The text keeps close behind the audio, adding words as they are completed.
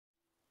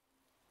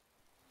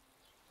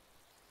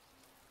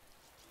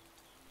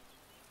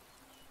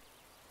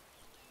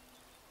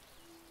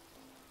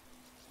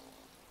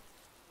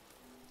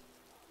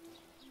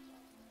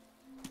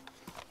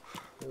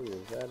Hey,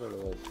 is that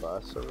another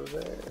bus over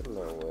there?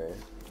 No way.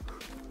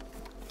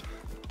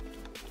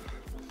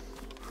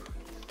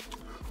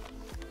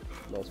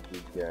 Must be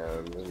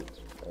down,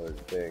 I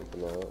would think.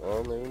 No,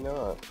 oh, maybe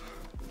not.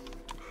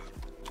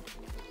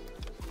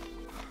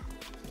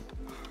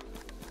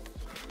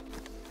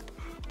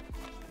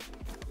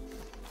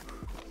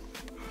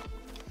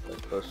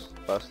 That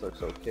bus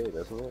looks okay,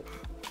 doesn't it?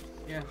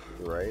 Yeah.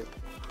 Right?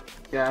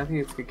 Yeah, I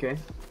think it's okay.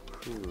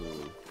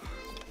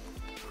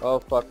 Oh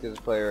fuck, there's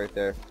a player right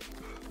there.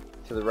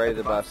 To the right of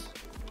the bus.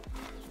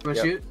 Wanna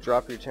shoot?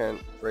 Drop your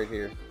tent right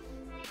here.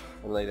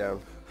 And lay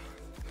down.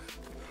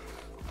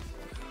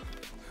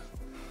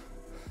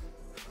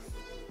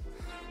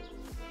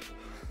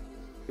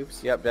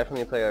 Oops. Yep,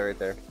 definitely a player right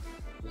there.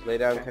 Just lay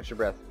down and Okay. catch your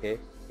breath, okay?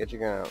 Get your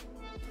gun out.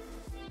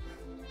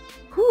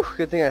 Whew,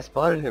 good thing I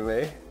spotted him,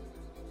 eh?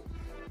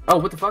 Oh,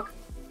 what the fuck?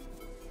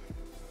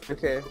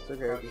 Okay, it's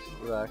okay, just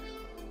relax.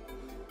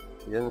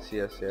 He doesn't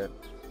see us yet.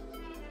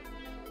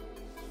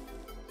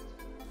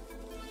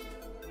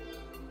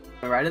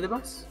 On the right of the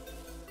bus?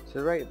 To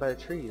the right, by the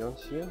tree, you don't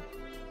see him?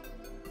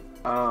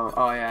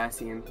 Oh, yeah, I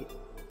see him.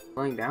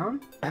 Laying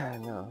down?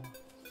 No.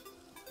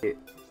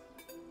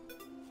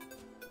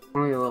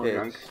 Only a little Okay,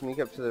 drunk. sneak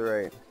up to the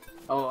right.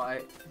 Oh,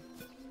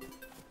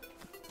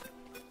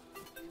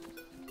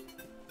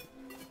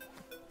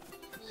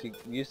 See,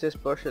 use this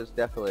bush as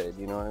defilade,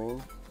 you know what I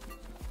mean?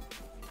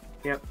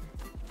 Yep.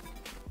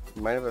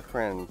 You might have a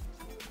friend.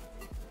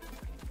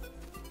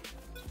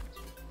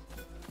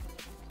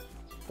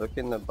 Look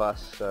in the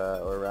bus,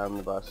 or around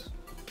the bus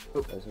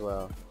as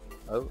well.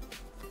 Oh.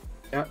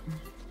 Yep.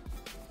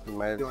 He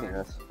might have seen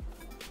us.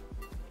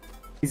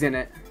 He's in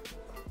it.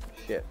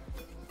 Shit.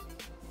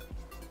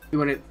 You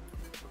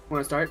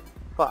wanna start?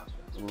 Fuck.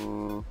 I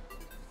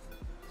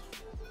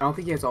don't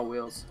think he has all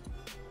wheels.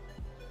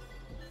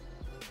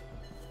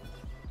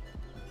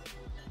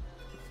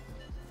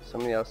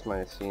 Somebody else might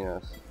have seen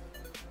us.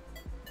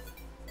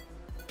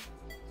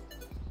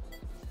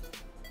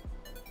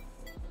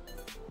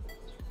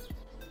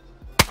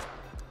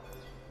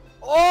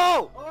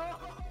 Oh!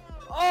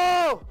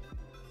 Oh!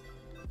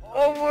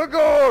 Oh my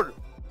god!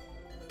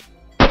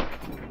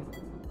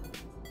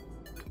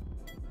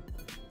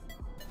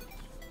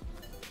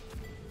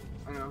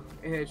 I know.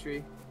 It hit a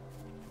tree.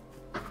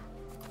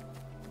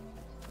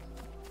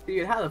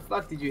 Dude, how the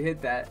fuck did you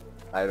hit that?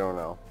 I don't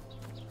know.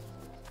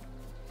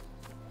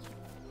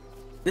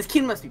 This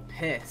kid must be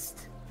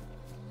pissed.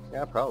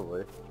 Yeah,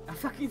 probably. I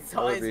fucking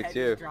saw I would his be head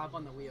too. drop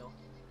on the wheel.